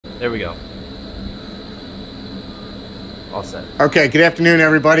There we go. All set. Okay, good afternoon,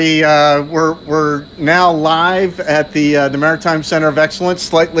 everybody. We're now live at the Maritime Center of Excellence,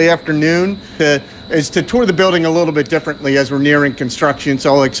 slightly afternoon. Is to tour the building a little bit differently as we're nearing construction,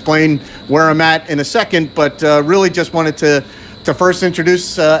 so I'll explain where I'm at in a second, but really just wanted to first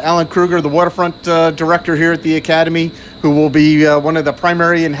introduce Alan Kruger, the waterfront director here at the Academy, who will be one of the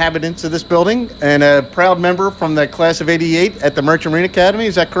primary inhabitants of this building and a proud member from the class of '88 at the Merchant Marine Academy.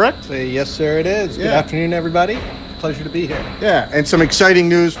 Is that correct? Yes, sir, it is. Good afternoon, everybody. Pleasure to be here. Yeah, and some exciting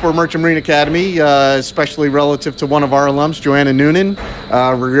news for Merchant Marine Academy, especially relative to one of our alums, Joanna Noonan,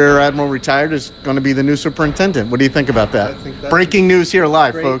 Rear Admiral retired, is going to be the new superintendent. What do you think about that? I think Breaking news here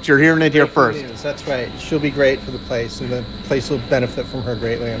live, great, folks. You're hearing it here first. News. That's right. She'll be great for the place, and the place will benefit from her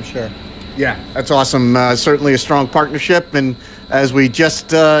greatly, I'm sure. Yeah, that's awesome. Certainly a strong partnership, and as we just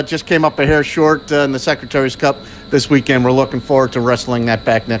came up a hair short in the Secretary's Cup this weekend, we're looking forward to wrestling that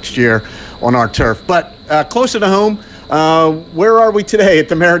back next year on our turf. But closer to home, where are we today at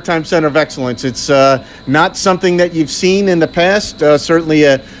the Maritime Center of Excellence? It's not something that you've seen in the past, certainly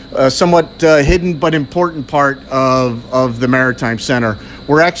a somewhat hidden but important part of the Maritime Center.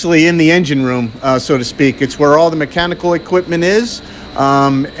 We're actually in the engine room, so to speak. It's where all the mechanical equipment is.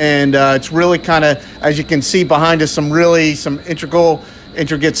 And it's really kind of, as you can see behind us, some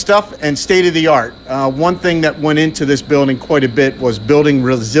intricate stuff and state-of-the-art. One thing that went into this building quite a bit was building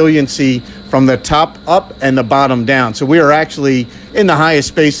resiliency from the top up and the bottom down. So we are actually in the highest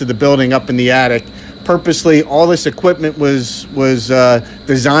space of the building up in the attic. Purposely, all this equipment was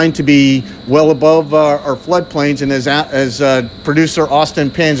designed to be well above our floodplains, and as producer Austin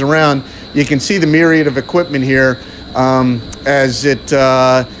pans around, you can see the myriad of equipment here as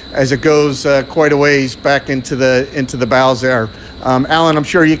it goes quite a ways back into the bowels there. Alan, I'm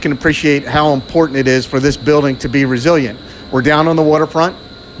sure you can appreciate how important it is for this building to be resilient. We're down on the waterfront.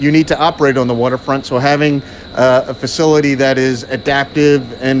 You need to operate on the waterfront, so having a facility that is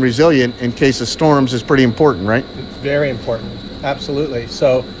adaptive and resilient in case of storms is pretty important, right? It's very important, absolutely.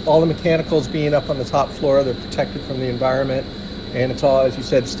 So all the mechanicals being up on the top floor, they're protected from the environment, and it's all, as you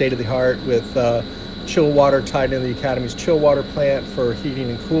said, state-of-the-art with chill water tied into the Academy's chill water plant for heating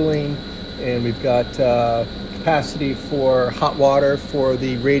and cooling, and we've got capacity for hot water for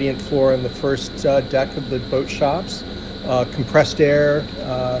the radiant floor in the first deck of the boat shops. Compressed air,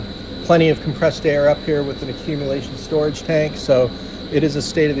 plenty of compressed air up here with an accumulation storage tank, so it is a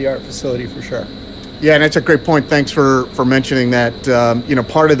state-of-the-art facility for sure. Yeah, and that's a great point. Thanks for mentioning that.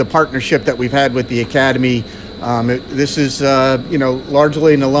 Part of the partnership that we've had with the Academy, this is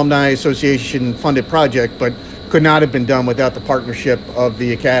largely an alumni association funded project, but could not have been done without the partnership of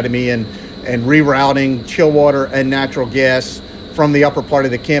the Academy and rerouting chill water and natural gas from the upper part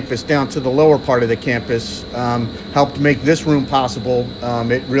of the campus down to the lower part of the campus helped make this room possible.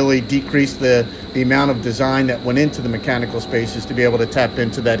 It really decreased the amount of design that went into the mechanical spaces to be able to tap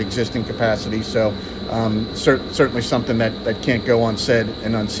into that existing capacity. So certainly something that can't go unsaid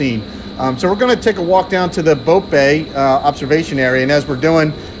and unseen. So we're going to take a walk down to the boat bay observation area, and as we're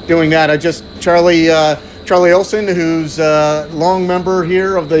doing that, Charlie Olson, who's a long member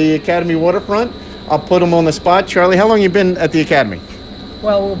here of the Academy Waterfront, I'll put him on the spot. Charlie, how long have you been at the Academy?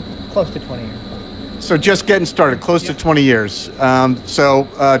 Well, close to 20 years. So just getting started, close to 20 years.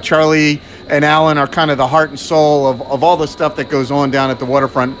 Charlie and Alan are kind of the heart and soul of all the stuff that goes on down at the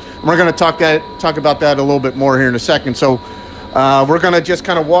waterfront. And we're going to talk about that a little bit more here in a second. So we're going to just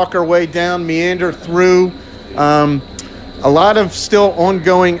kind of walk our way down, meander through. A lot of still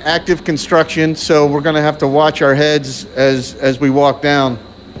ongoing active construction, so we're going to have to watch our heads as we walk down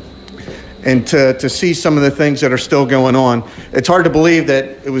and to see some of the things that are still going on. It's hard to believe that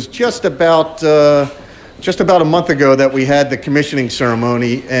it was just about a month ago that we had the commissioning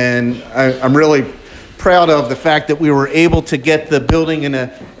ceremony, and I'm really proud of the fact that we were able to get the building in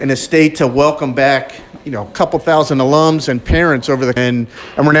a state to welcome back a couple thousand alums and parents and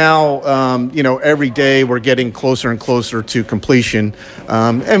we're now every day we're getting closer and closer to completion,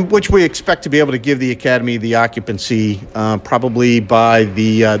 and which we expect to be able to give the Academy the occupancy probably by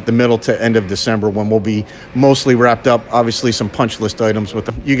the middle to end of December, when we'll be mostly wrapped up. Obviously some punch list items with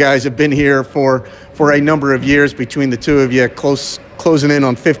them. You guys have been here for a number of years, between the two of you, closing in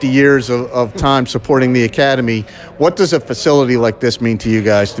on 50 years of time supporting the Academy. What does a facility like this mean to you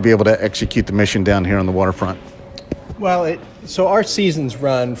guys to be able to execute the mission down here on the waterfront? Well, so our seasons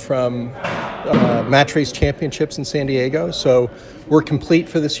run from match race championships in San Diego, so we're complete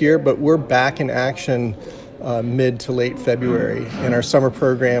for this year, but we're back in action mid to late February, and our summer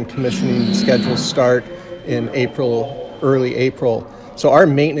program commissioning schedules start in early April. So our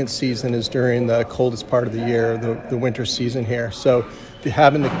maintenance season is during the coldest part of the year, the winter season here. So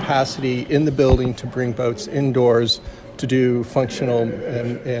having the capacity in the building to bring boats indoors to do functional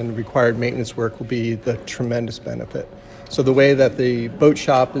and required maintenance work will be the tremendous benefit. So the way that the boat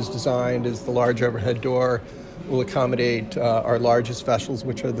shop is designed is the large overhead door will accommodate our largest vessels,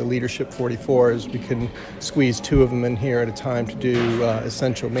 which are the Leadership 44s. We can squeeze 2 of them in here at a time to do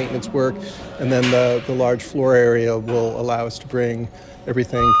essential maintenance work. And then the large floor area will allow us to bring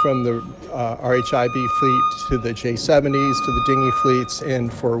everything from the RHIB fleet to the J70s to the dinghy fleets in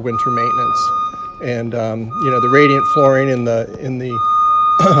for winter maintenance. And the radiant flooring in the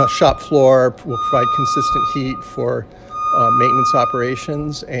shop floor will provide consistent heat for maintenance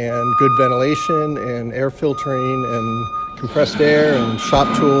operations and good ventilation and air filtering and compressed air and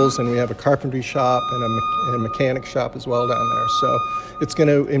shop tools, and we have a carpentry shop and a mechanic shop as well down there. So it's going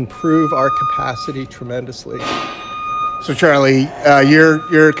to improve our capacity tremendously. So Charlie,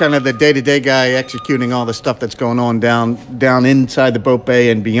 you're kind of the day-to-day guy executing all the stuff that's going on down inside the boat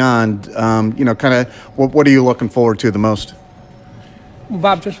bay and beyond. Kind of what are you looking forward to the most? Well,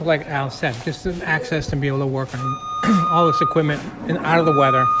 Bob, just like Al said, just the access to be able to work on all this equipment out of the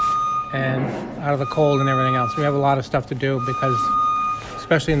weather and out of the cold and everything else. We have a lot of stuff to do because,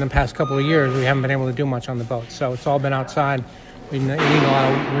 especially in the past couple of years, we haven't been able to do much on the boat. So it's all been outside. We need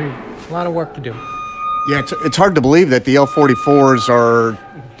a lot of work to do. Yeah, it's hard to believe that the L44s are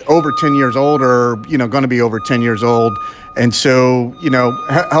over 10 years old or, going to be over 10 years old. And so,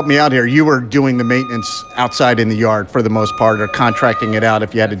 help me out here. You were doing the maintenance outside in the yard for the most part, or contracting it out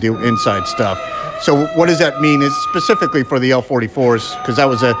if you had to do inside stuff. So what does that mean is specifically for the L44s? Because that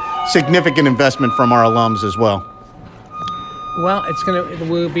was a significant investment from our alums as well. Well,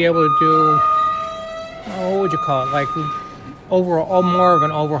 we'll be able to do, what would you call it? Like overall, more of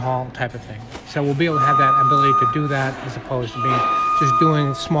an overhaul type of thing. So we'll be able to have that ability to do that as opposed to being just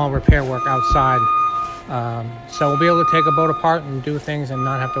doing small repair work outside. So we'll be able to take a boat apart and do things and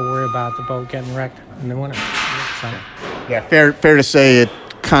not have to worry about the boat getting wrecked in the winter. So. Yeah, fair to say it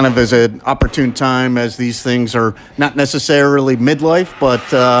kind of is an opportune time as these things are not necessarily midlife, but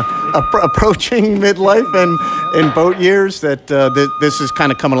approaching midlife and in boat years, that this is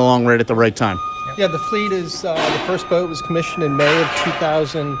kind of coming along right at the right time. Yeah, the fleet is, the first boat was commissioned in May of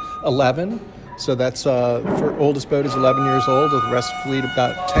 2011. So that's, for oldest boat is 11 years old, the rest of the fleet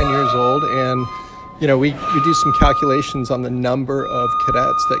about 10 years old. And, we do some calculations on the number of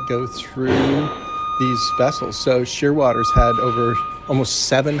cadets that go through these vessels. So Shearwater's had over almost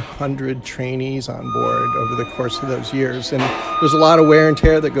 700 trainees on board over the course of those years. And there's a lot of wear and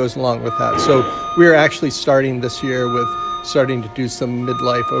tear that goes along with that. So we're actually starting this year with starting to do some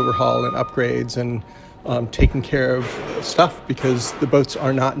midlife overhaul and upgrades and taking care of stuff because the boats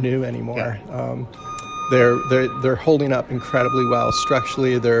are not new anymore. Yeah. They're holding up incredibly well.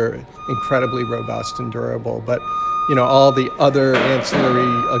 Structurally, they're incredibly robust and durable. But all the other ancillary,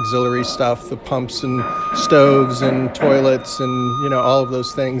 auxiliary stuff, the pumps and stoves and toilets and all of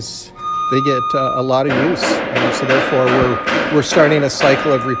those things, they get a lot of use. And so therefore, we're starting a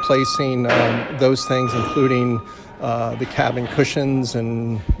cycle of replacing those things, including the cabin cushions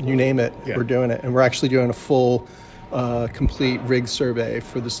and you name it. Yeah. We're doing it, and we're actually doing a full complete rig survey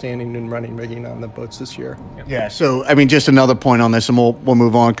for the standing and running rigging on the boats this year. Yeah, so just another point on this, and we'll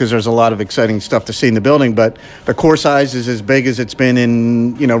move on because there's a lot of exciting stuff to see in the building. But the core size is as big as it's been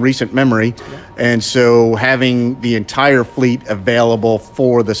in recent memory, and so having the entire fleet available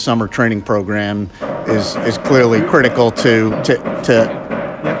for the summer training program is clearly critical to.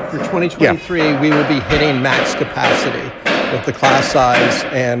 For 2023, we will be hitting max capacity with the class size,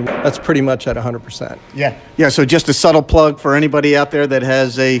 and that's pretty much at 100%. Yeah. So just a subtle plug for anybody out there that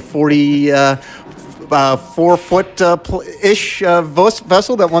has a 44-foot-ish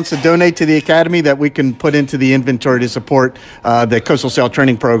vessel that wants to donate to the Academy that we can put into the inventory to support the Coastal Sail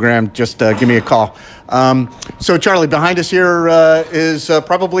Training Program. Just give me a call. So Charlie, behind us here is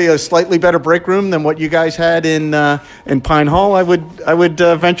probably a slightly better break room than what you guys had in Pine Hall. I would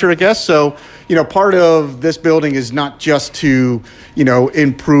venture a guess. So part of this building is not just to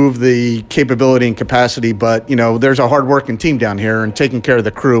improve the capability and capacity, but there's a hardworking team down here, and taking care of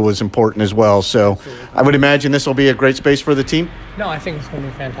the crew was important as well. So I would imagine this will be a great space for the team. No, I think it's going to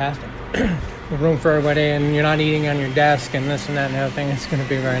be fantastic. Room for everybody, and you're not eating on your desk and this and that and everything. It's going to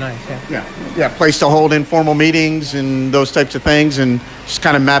be very nice. Yeah. Place to hold informal meetings and those types of things, and just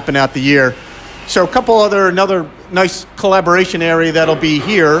kind of mapping out the year. So another nice collaboration area that'll be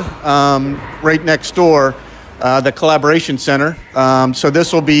here, right next door, the Collaboration Center. So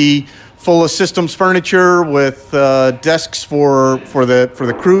this will be full of systems furniture with desks for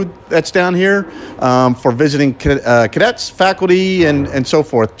the crew that's down here, for visiting cadets, faculty, and so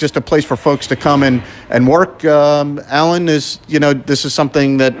forth. Just a place for folks to come and work. Alan, this is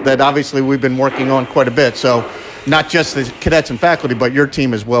something that obviously we've been working on quite a bit. So not just the cadets and faculty, but your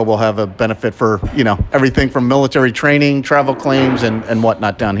team as well will have a benefit for, everything from military training, travel claims, and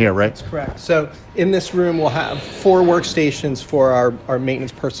whatnot down here, right? That's correct. So in this room, we'll have 4 workstations for our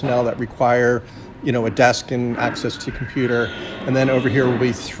maintenance personnel that require, a desk and access to computer. And then over here will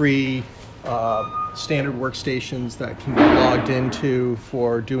be 3 standard workstations that can be logged into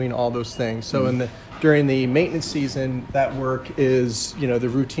for doing all those things. So during the maintenance season, that work is, the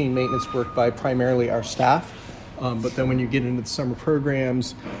routine maintenance work by primarily our staff. But then when you get into the summer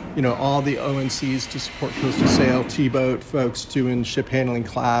programs, all the ONCs to support coastal sail, T-boat folks doing ship handling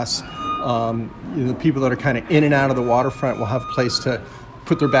class, the people that are kind of in and out of the waterfront will have a place to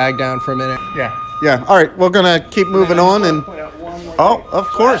put their bag down for a minute. Yeah. All right, we're gonna keep moving on, and of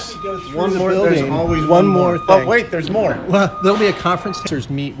course, one more. There's always one more thing. Oh wait, there's more. Well, there'll be a conference.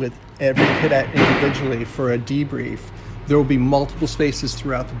 Meet with every cadet individually for a debrief. There will be multiple spaces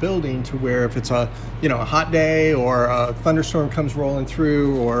throughout the building to where if it's a hot day or a thunderstorm comes rolling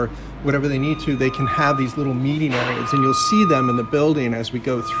through or whatever they need to, they can have these little meeting areas, and you'll see them in the building as we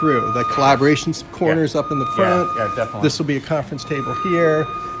go through. The collaboration corners up in the front. Yeah, definitely. This will be a conference table here.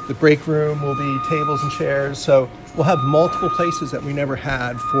 The break room will be tables and chairs. So we'll have multiple places that we never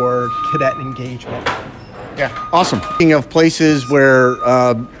had for cadet engagement. Yeah, awesome. Speaking of places where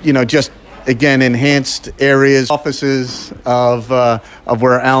just again, enhanced areas, offices of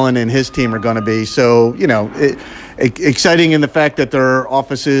where Alan and his team are going to be. So, exciting in the fact that there are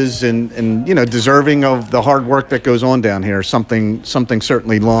offices and deserving of the hard work that goes on down here. Something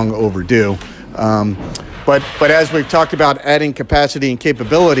certainly long overdue. But as we've talked about adding capacity and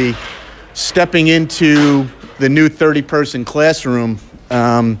capability, stepping into the new 30-person classroom,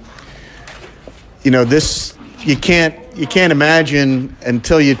 this you can't imagine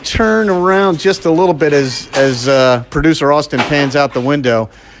until you turn around just a little bit as producer Austin pans out the window.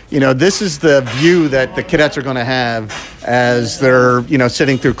 This is the view that the cadets are going to have as they're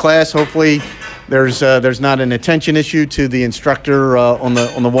sitting through class. Hopefully there's not an attention issue to the instructor on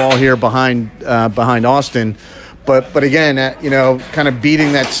the wall here behind Austin. But again, kind of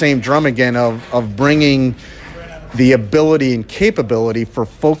beating that same drum again of bringing the ability and capability for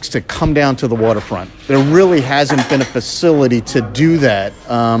folks to come down to the waterfront. There really hasn't been a facility to do that.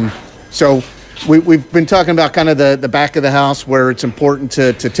 So we've been talking about kind of the back of the house where it's important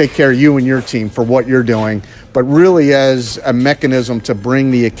to take care of you and your team for what you're doing, but really as a mechanism to bring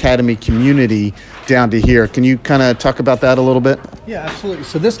the academy community down to here. Can you kind of talk about that a little bit? Yeah, absolutely.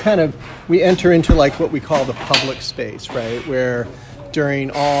 So this we enter into like what we call the public space, right? Where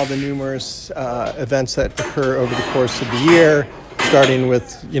during all the numerous events that occur over the course of the year, starting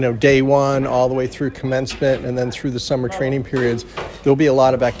with day 1 all the way through commencement and then through the summer training periods, there'll be a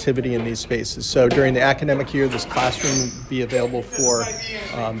lot of activity in these spaces. So during the academic year, this classroom will be available for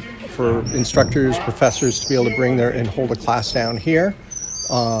instructors, professors to be able to bring and hold a class down here.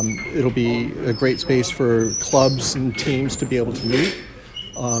 It'll be a great space for clubs and teams to be able to meet.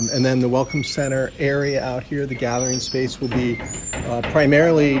 And then the Welcome Center area out here, the gathering space, will be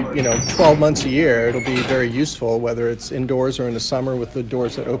primarily, 12 months a year. It'll be very useful, whether it's indoors or in the summer with the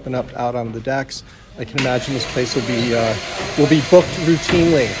doors that open up out on the decks. I can imagine this place will be booked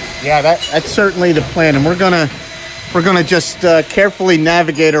routinely. Yeah, that's certainly the plan, and we're gonna just carefully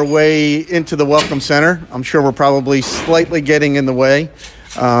navigate our way into the Welcome Center. I'm sure we're probably slightly getting in the way.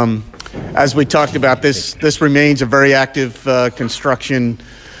 As we talked about, this remains a very active construction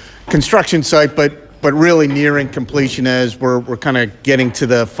site, but really nearing completion as we're kind of getting to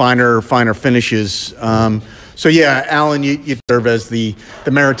the finer finishes. So yeah, Alan, you serve as the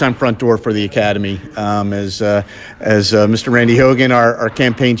maritime front door for the academy, as Mr. Randy Hogan, our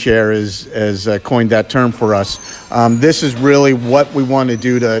campaign chair, has coined that term for us. This is really what we want to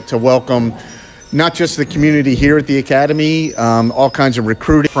do to welcome not just the community here at the academy, all kinds of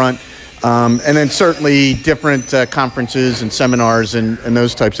recruiting front. And then certainly different conferences and seminars and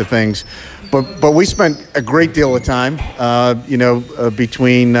those types of things. But we spent a great deal of time,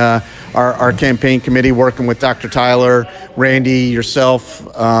 between our campaign committee working with Dr. Tyler, Randy, yourself,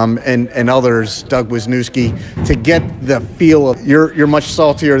 and others, Doug Wisniewski, to get the feel of, you're much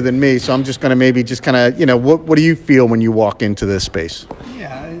saltier than me, so I'm just going to maybe just kind of, what do you feel when you walk into this space?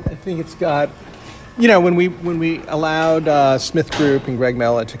 Yeah, I think it's got... when we allowed Smith Group and Greg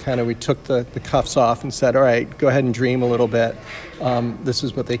Mellett we took the cuffs off and said, all right, go ahead and dream a little bit. This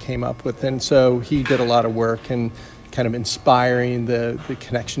is what they came up with. And so he did a lot of work. And, kind of inspiring the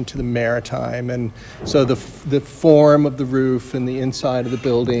connection to the maritime. And so the form of the roof and the inside of the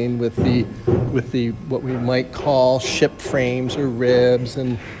building with the what we might call ship frames or ribs,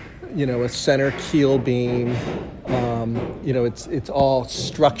 and a center keel beam. It's all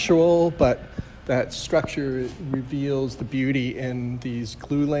structural, but that structure reveals the beauty in these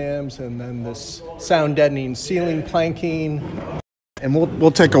glue lambs, and then this sound deadening ceiling planking. And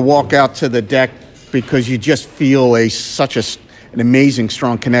we'll take a walk out to the deck, because you just feel an amazing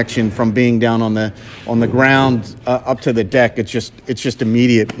strong connection from being down on the ground up to the deck. It's just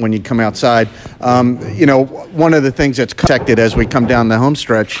immediate when you come outside. One of the things that's protected as we come down the home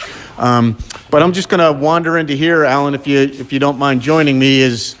stretch. But I'm just going to wander into here, Alan, if you don't mind joining me,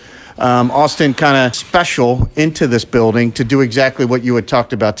 is Austin kind of special into this building to do exactly what you had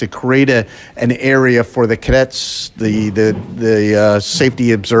talked about, to create an area for the cadets, the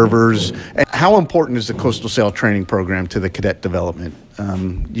safety observers. And how important is the coastal sail training program to the cadet development?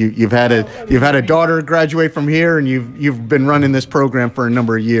 You've had a daughter graduate from here, and you've been running this program for a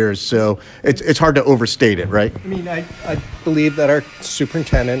number of years, so it's hard to overstate it, right? I mean, I believe that our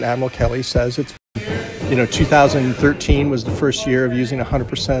superintendent, Admiral Kelly, says it's 2013 was the first year of using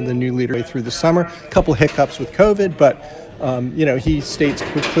 100% of the new leader through the summer. A couple hiccups with COVID, but he states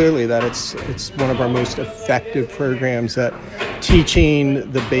clearly that it's one of our most effective programs at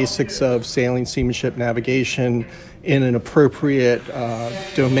teaching the basics of sailing, seamanship, navigation in an appropriate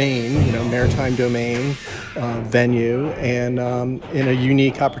domain, maritime domain venue, and in a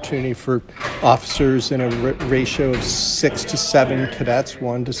unique opportunity for officers in a ratio of 6 to 7 cadets.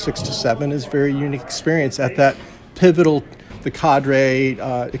 1 to 6 to 7 is a very unique experience. At that pivotal, the cadre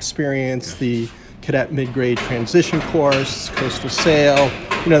experience, the cadet mid-grade transition course, coastal sail.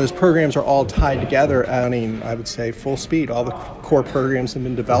 Those programs are all tied together, I would say, full speed. All the core programs have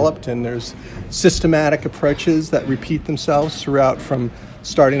been developed, and there's systematic approaches that repeat themselves throughout, from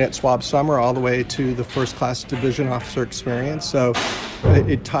starting at SWAB Summer all the way to the first class division officer experience. So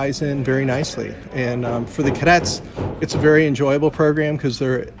it ties in very nicely. And for the cadets, it's a very enjoyable program, because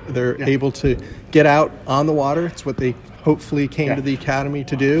they're able to get out on the water. It's what they hopefully came to the academy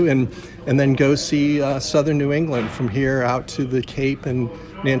to do, and then go see southern New England, from here out to the Cape and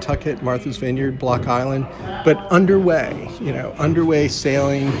Nantucket, Martha's Vineyard, Block Island, but underway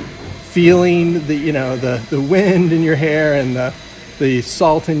sailing, feeling the wind in your hair and the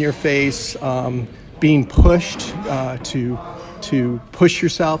salt in your face, being pushed to push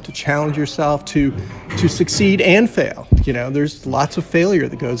yourself, to challenge yourself, to succeed and fail. There's lots of failure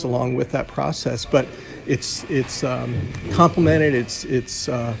that goes along with that process, but it's complemented, it's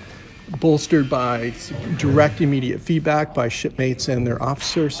bolstered by direct, immediate feedback by shipmates and their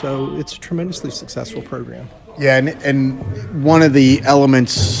officers. So it's a tremendously successful program. Yeah, and one of the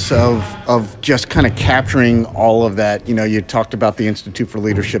elements of just kind of capturing all of that, you talked about the Institute for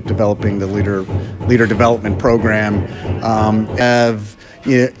Leadership developing the leader development program, have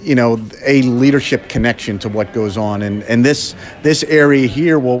a leadership connection to what goes on, and this area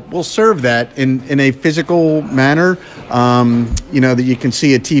here will serve that in a physical manner. That you can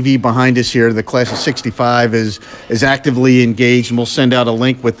see a TV behind us here. The class of '65 is actively engaged, and we'll send out a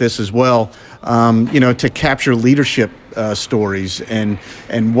link with this as well. To capture leadership stories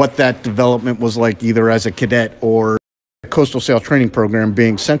and what that development was like, either as a cadet or a coastal sail training program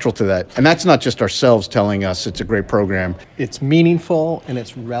being central to that. And that's not just ourselves telling us it's a great program. It's meaningful, and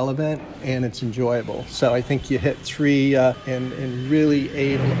it's relevant, and it's enjoyable. So I think you hit 3 and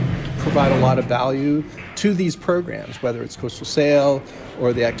really provide a lot of value to these programs, whether it's coastal sail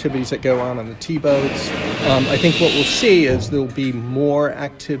or the activities that go on the T-boats. I think what we'll see is there'll be more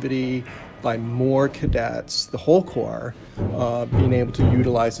activity by more cadets, the whole Corps, being able to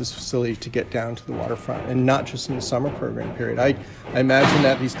utilize this facility to get down to the waterfront, and not just in the summer program period. I imagine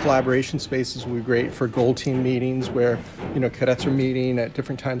that these collaboration spaces will be great for goal team meetings, where cadets are meeting at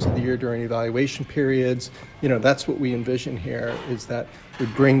different times of the year during evaluation periods. That's what we envision here, is that we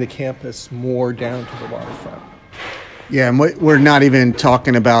bring the campus more down to the waterfront. Yeah, and we're not even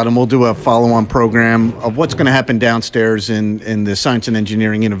talking about, and we'll do a follow-on program of what's going to happen downstairs in the Science and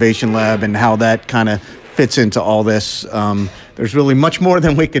Engineering Innovation Lab, and how that kind of fits into all this. There's really much more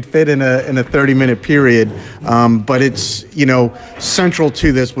than we could fit in a 30-minute period, but it's, central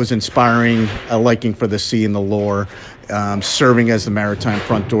to this was inspiring a liking for the sea and the lore, serving as the maritime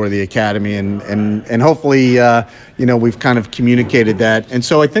front door of the academy, and hopefully, we've kind of communicated that. And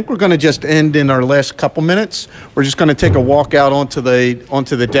so I think we're going to just end in our last couple minutes. We're just going to take a walk out onto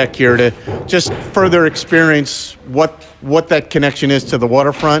the deck here to just further experience what that connection is to the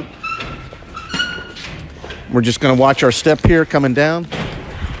waterfront. We're just going to watch our step here coming down.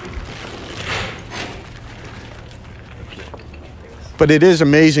 but it is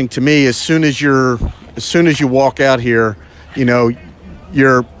amazing to me. As soon as you walk out here, you know,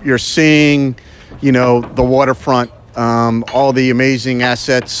 you're seeing, you know, the waterfront, all the amazing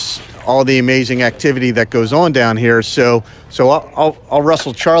assets, all the amazing activity that goes on down here. So I'll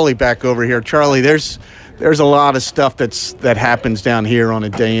wrestle Charlie back over here. Charlie, there's a lot of stuff that happens down here on a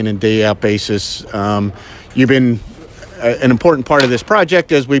day in and day out basis. You've been an important part of this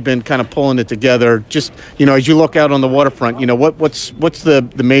project as we've been kind of pulling it together. Just, you know, as you look out on the waterfront, you know, what's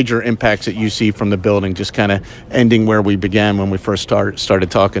the major impacts that you see from the building, just kind of ending where we began when we first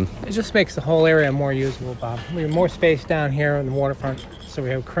started talking? It just makes the whole area more usable, Bob. We have more space down here on the waterfront, so we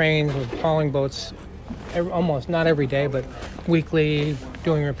have cranes with hauling boats, almost not every day, but weekly,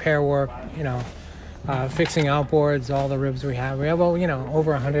 doing repair work, you know, fixing outboards, all the ribs we have. We have, you know,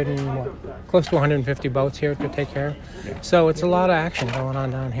 over 100 and close to 150 boats here to take care of. So it's a lot of action going on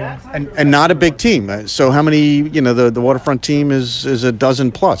down here. And not a big team. So how many, you know, the waterfront team is a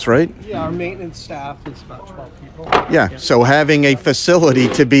dozen plus, right? Yeah, our maintenance staff is about 12 people. Yeah. So having a facility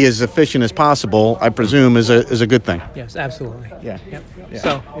to be as efficient as possible, I presume, is a good thing. Yes, absolutely. Yeah. Yep. Yeah.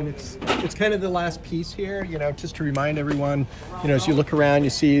 So, and it's kind of the last piece here, you know, just to remind everyone, you know, as you look around, you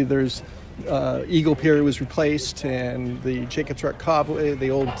see there's Eagle Pier was replaced, and the Jacobs Rock Causeway,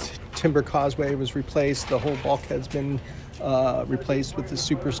 the old timber causeway, was replaced. The whole bulkhead's been replaced with the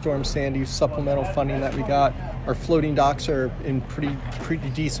Superstorm Sandy supplemental funding that we got. Our floating docks are in pretty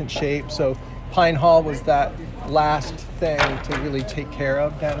decent shape. So Pine Hall was that last thing to really take care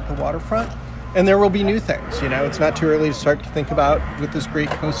of down at the waterfront. And there will be new things. You know, it's not too early to start to think about with this great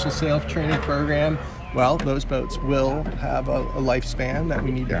coastal sail training program. Well, those boats will have a lifespan that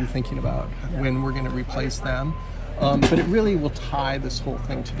we need to be thinking about when we're going to replace them. But it really will tie this whole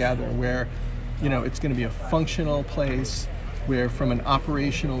thing together where, you know, it's going to be a functional place where from an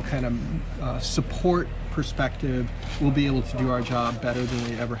operational kind of support perspective, we'll be able to do our job better than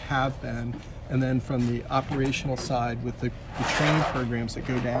we ever have been. And then from the operational side with the training programs that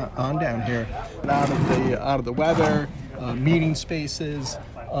go down here, out of the weather, meeting spaces,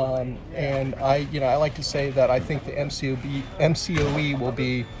 and I like to say that I think the MCOE will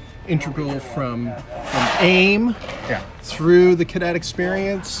be integral from AIM through the cadet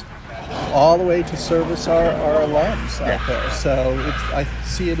experience all the way to service our alums out there. So I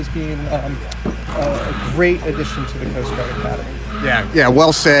see it as being a great addition to the Coast Guard Academy. Yeah,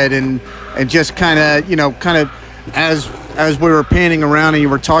 well said. And just kind of as we were panning around and you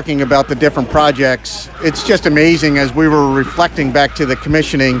were talking about the different projects, it's just amazing as we were reflecting back to the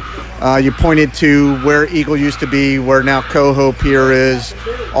commissioning. You pointed to where Eagle used to be, where now Coho Pier is,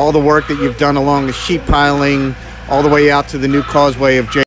 all the work that you've done along the sheet piling, all the way out to the new causeway of